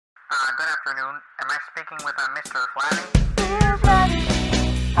Good afternoon. Am I speaking with Mr. Flatty? Dear Flatty,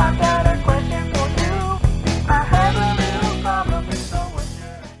 I've got a question for you. I have a little problem, so what should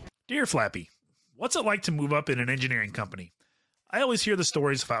I do? Dear Flappy, what's it like to move up in an engineering company? I always hear the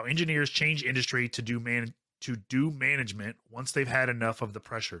stories of how engineers change industry to do management once they've had enough of the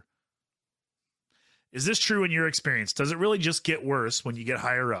pressure. Is this true in your experience? Does it really just get worse when you get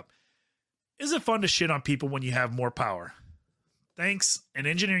higher up? Is it fun to shit on people when you have more power? Thanks, an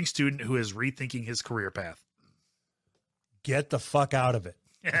engineering student who is rethinking his career path. Get the fuck out of it.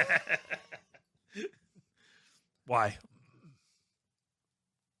 Why?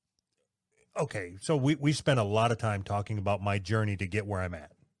 Okay, so we spent a lot of time talking about my journey to get where I'm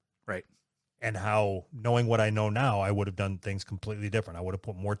at. Right. And how, knowing what I know now, I would have done things completely different. I would have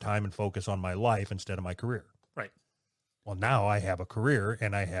put more time and focus on my life instead of my career. Right. Well, now I have a career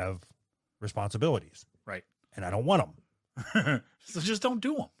and I have responsibilities. Right. And I don't want them. So just don't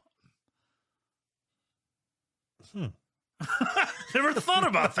do them. Never thought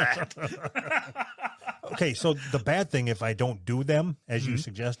about that. Okay, so the bad thing, if I don't do them, as you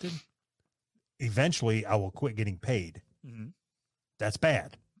suggested, eventually I will quit getting paid. Mm-hmm. That's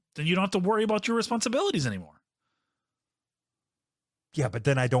bad. Then you don't have to worry about your responsibilities anymore. Yeah, but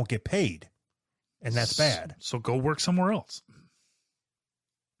then I don't get paid. And that's bad. So go work somewhere else.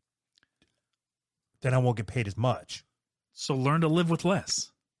 Then I won't get paid as much. So learn to live with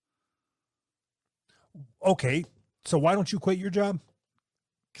less. Okay, so why don't you quit your job?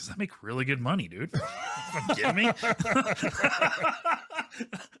 Because I make really good money, dude. You kidding me?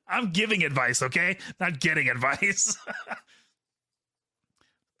 I'm giving advice, okay? Not getting advice.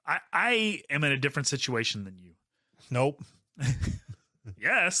 I am in a different situation than you. Nope.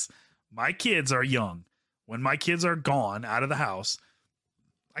 Yes, my kids are young. When my kids are gone out of the house,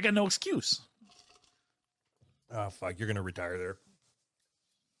 I got no excuse. Oh, fuck, you're going to retire there.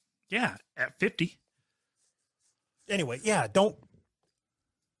 Yeah, at 50. Anyway, yeah, don't.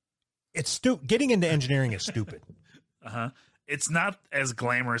 It's stupid. Getting into engineering is stupid. Uh-huh. It's not as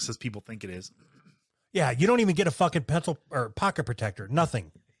glamorous as people think it is. Yeah, you don't even get a fucking pencil or pocket protector.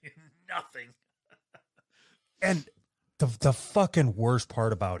 Nothing. Nothing. And the fucking worst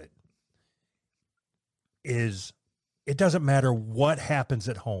part about it is it doesn't matter what happens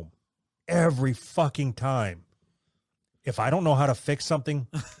at home. Every fucking time. If I don't know how to fix something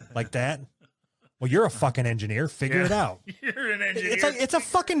like that, well, you're a fucking engineer. Figure it out. You're an engineer. It's a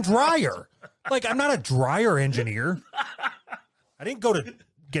fucking dryer. Like, I'm not a dryer engineer. I didn't go to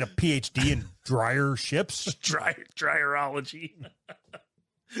get a PhD in dryer ships. Dryerology.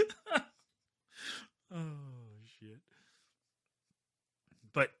 Oh, shit.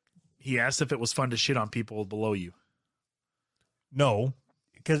 But he asked if it was fun to shit on people below you. No,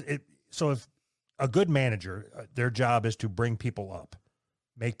 because if a good manager, their job is to bring people up,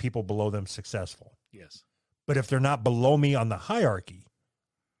 make people below them successful. Yes. But if they're not below me on the hierarchy,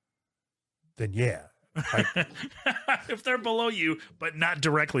 then yeah. If they're below you, but not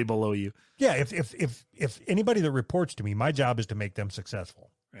directly below you. Yeah, if anybody that reports to me, my job is to make them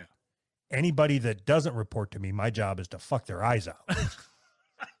successful. Yeah. Anybody that doesn't report to me, my job is to fuck their eyes out.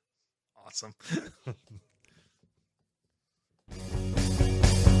 Awesome. Dear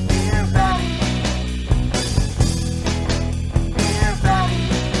Flatty, dear Flatty,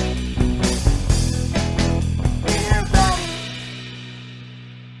 dear Flatty.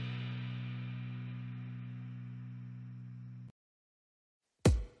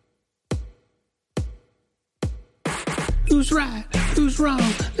 Who's right? Who's wrong?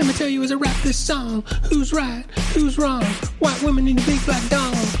 Let me tell you as I rap this song. Who's right? Who's wrong? White women in the big black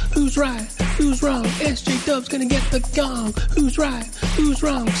dong. Who's right? Who's wrong? SJ Dub's gonna get the gong. Who's right? Who's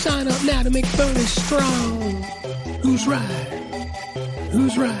wrong? Sign up now to make Bernie strong. Who's right?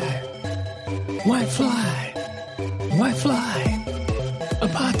 Who's right? White fly. White fly.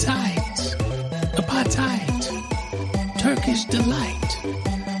 Apartheid. Apartheid. Turkish delight.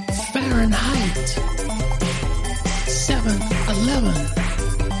 Fahrenheit. 7-Eleven.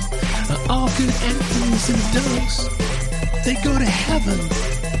 All good actors and doves, they go to heaven.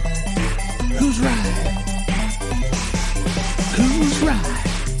 Who's right? Who's right?